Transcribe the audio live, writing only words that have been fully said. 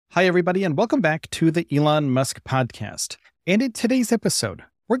Hi, everybody, and welcome back to the Elon Musk podcast. And in today's episode,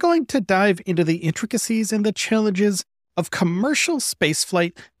 we're going to dive into the intricacies and the challenges of commercial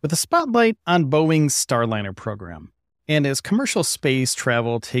spaceflight with a spotlight on Boeing's Starliner program. And as commercial space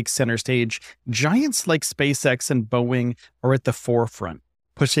travel takes center stage, giants like SpaceX and Boeing are at the forefront,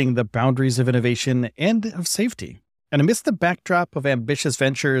 pushing the boundaries of innovation and of safety. And amidst the backdrop of ambitious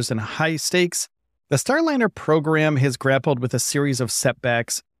ventures and high stakes, the Starliner program has grappled with a series of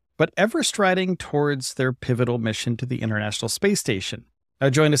setbacks, but ever striding towards their pivotal mission to the International Space Station. Now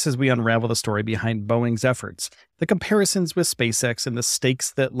join us as we unravel the story behind Boeing's efforts, the comparisons with SpaceX, and the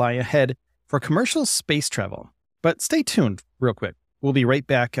stakes that lie ahead for commercial space travel. But stay tuned real quick. We'll be right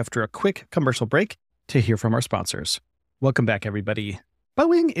back after a quick commercial break to hear from our sponsors. Welcome back, everybody.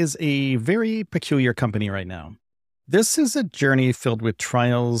 Boeing is a very peculiar company right now. This is a journey filled with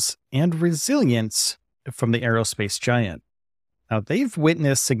trials and resilience from the aerospace giant. Now, they've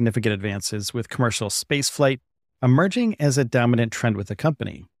witnessed significant advances with commercial spaceflight emerging as a dominant trend with the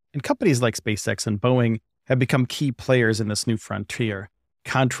company. And companies like SpaceX and Boeing have become key players in this new frontier,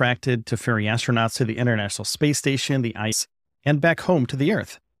 contracted to ferry astronauts to the International Space Station, the ISS, and back home to the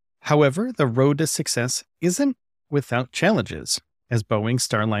Earth. However, the road to success isn't without challenges, as Boeing's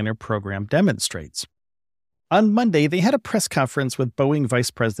Starliner program demonstrates. On Monday, they had a press conference with Boeing Vice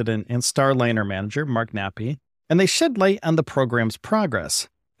President and Starliner Manager Mark Nappi, and they shed light on the program's progress.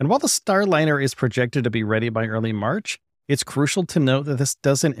 And while the Starliner is projected to be ready by early March, it's crucial to note that this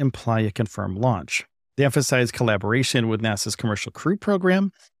doesn't imply a confirmed launch. They emphasize collaboration with NASA's Commercial Crew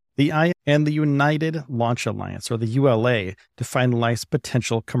Program, the I and the United Launch Alliance, or the ULA, to finalize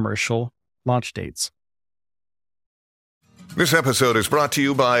potential commercial launch dates. This episode is brought to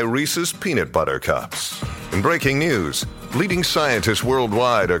you by Reese's Peanut Butter Cups. In breaking news, leading scientists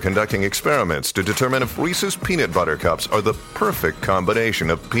worldwide are conducting experiments to determine if Reese's Peanut Butter Cups are the perfect combination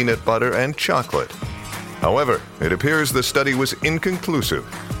of peanut butter and chocolate. However, it appears the study was inconclusive,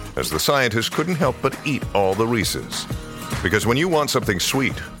 as the scientists couldn't help but eat all the Reese's. Because when you want something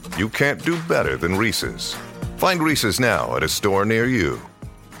sweet, you can't do better than Reese's. Find Reese's now at a store near you.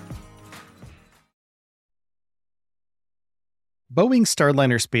 Boeing's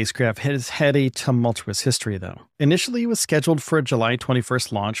Starliner spacecraft has had a tumultuous history, though. Initially, it was scheduled for a July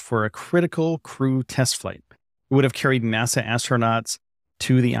 21st launch for a critical crew test flight. It would have carried NASA astronauts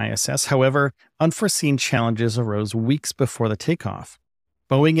to the ISS. However, unforeseen challenges arose weeks before the takeoff.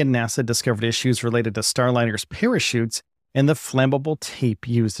 Boeing and NASA discovered issues related to Starliner's parachutes and the flammable tape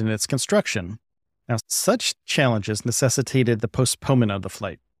used in its construction. Now, such challenges necessitated the postponement of the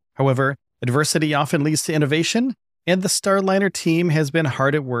flight. However, adversity often leads to innovation, and the Starliner team has been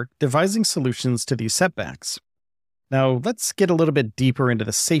hard at work devising solutions to these setbacks. Now, let's get a little bit deeper into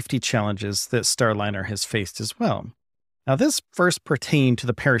the safety challenges that Starliner has faced as well. Now, this first pertained to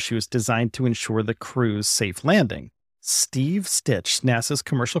the parachutes designed to ensure the crew's safe landing. Steve Stich, NASA's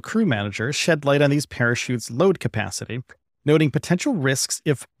commercial crew manager, shed light on these parachutes' load capacity, noting potential risks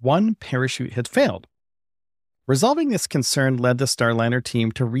if one parachute had failed. Resolving this concern led the Starliner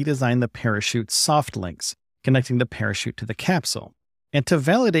team to redesign the parachute soft links, connecting the parachute to the capsule. And to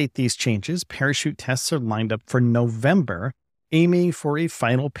validate these changes, parachute tests are lined up for November, aiming for a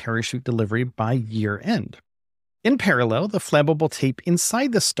final parachute delivery by year end. In parallel, the flammable tape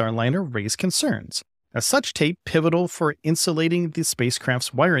inside the Starliner raised concerns. As such tape, pivotal for insulating the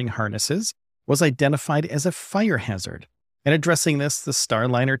spacecraft's wiring harnesses, was identified as a fire hazard. In addressing this, the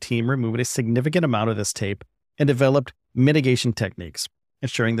Starliner team removed a significant amount of this tape and developed mitigation techniques,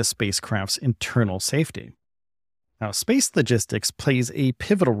 ensuring the spacecraft's internal safety. Now, space logistics plays a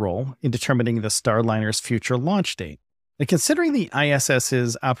pivotal role in determining the Starliner's future launch date. And considering the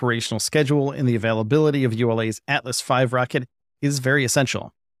ISS's operational schedule and the availability of ULA's Atlas V rocket is very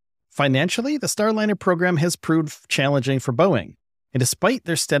essential. Financially, the Starliner program has proved challenging for Boeing. And despite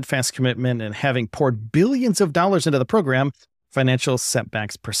their steadfast commitment and having poured billions of dollars into the program, financial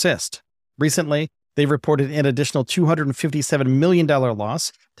setbacks persist. Recently, they reported an additional $257 million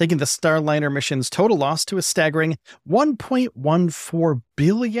loss, taking the Starliner mission's total loss to a staggering $1.14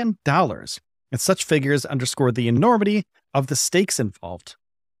 billion. And such figures underscore the enormity of the stakes involved.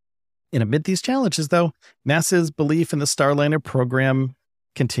 And amid these challenges, though, NASA's belief in the Starliner program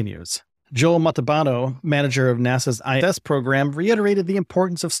continues. Joel Montalbano, manager of NASA's ISS program, reiterated the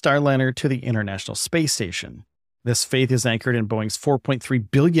importance of Starliner to the International Space Station. This faith is anchored in Boeing's $4.3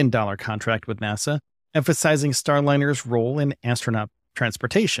 billion contract with NASA, emphasizing Starliner's role in astronaut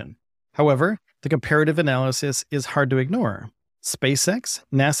transportation. However, the comparative analysis is hard to ignore. SpaceX,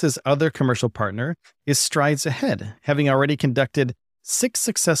 NASA's other commercial partner, is strides ahead, having already conducted 6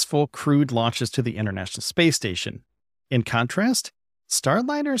 successful crewed launches to the International Space Station. In contrast,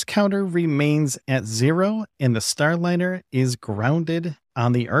 Starliner's counter remains at 0, and the Starliner is grounded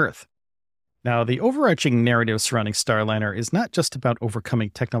on the Earth. Now, the overarching narrative surrounding Starliner is not just about overcoming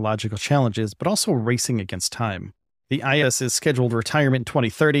technological challenges, but also racing against time. The ISS's scheduled retirement in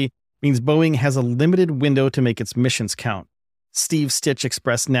 2030 means Boeing has a limited window to make its missions count. Steve Stich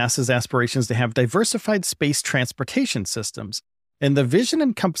expressed NASA's aspirations to have diversified space transportation systems, and the vision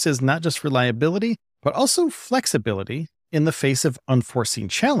encompasses not just reliability, but also flexibility in the face of unforeseen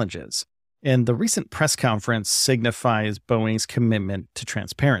challenges. And the recent press conference signifies Boeing's commitment to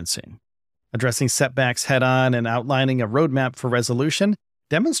transparency. Addressing setbacks head-on and outlining a roadmap for resolution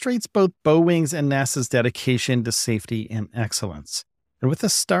demonstrates both Boeing's and NASA's dedication to safety and excellence. And with the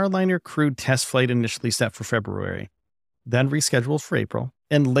Starliner crewed test flight initially set for February, then rescheduled for April,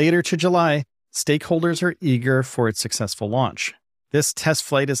 and later to July, stakeholders are eager for its successful launch. This test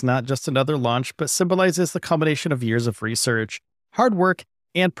flight is not just another launch, but symbolizes the culmination of years of research, hard work,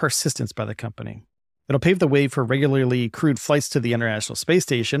 and persistence by the company. It'll pave the way for regularly crewed flights to the International Space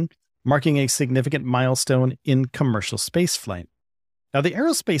Station, marking a significant milestone in commercial spaceflight. Now, the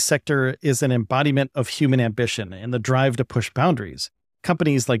aerospace sector is an embodiment of human ambition and the drive to push boundaries.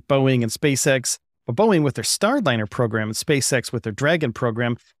 Companies like Boeing and SpaceX, but Boeing with their Starliner program and SpaceX with their Dragon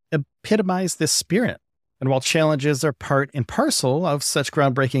program, epitomize this spirit. And while challenges are part and parcel of such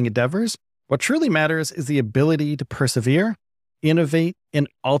groundbreaking endeavors, what truly matters is the ability to persevere, innovate, and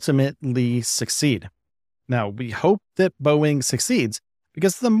ultimately succeed. Now, we hope that Boeing succeeds,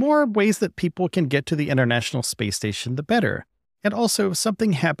 because the more ways that people can get to the International Space Station, the better. And also, if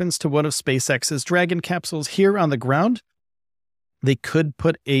something happens to one of SpaceX's Dragon capsules here on the ground, they could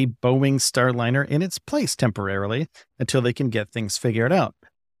put a Boeing Starliner in its place temporarily until they can get things figured out.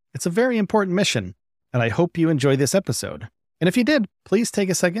 It's a very important mission, and I hope you enjoy this episode. And if you did, please take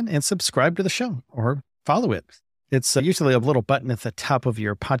a second and subscribe to the show or follow it. It's usually a little button at the top of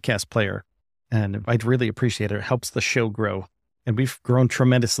your podcast player, and I'd really appreciate it. It helps the show grow. And we've grown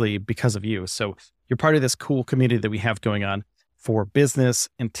tremendously because of you. So you're part of this cool community that we have going on for business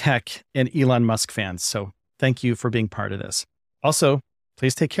and tech and Elon Musk fans. So thank you for being part of this. Also,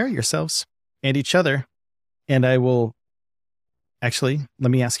 please take care of yourselves and each other. And I will actually,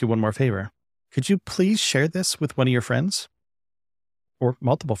 let me ask you one more favor. Could you please share this with one of your friends or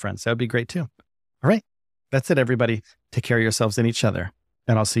multiple friends? That would be great too. All right. That's it, everybody. Take care of yourselves and each other.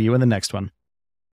 And I'll see you in the next one.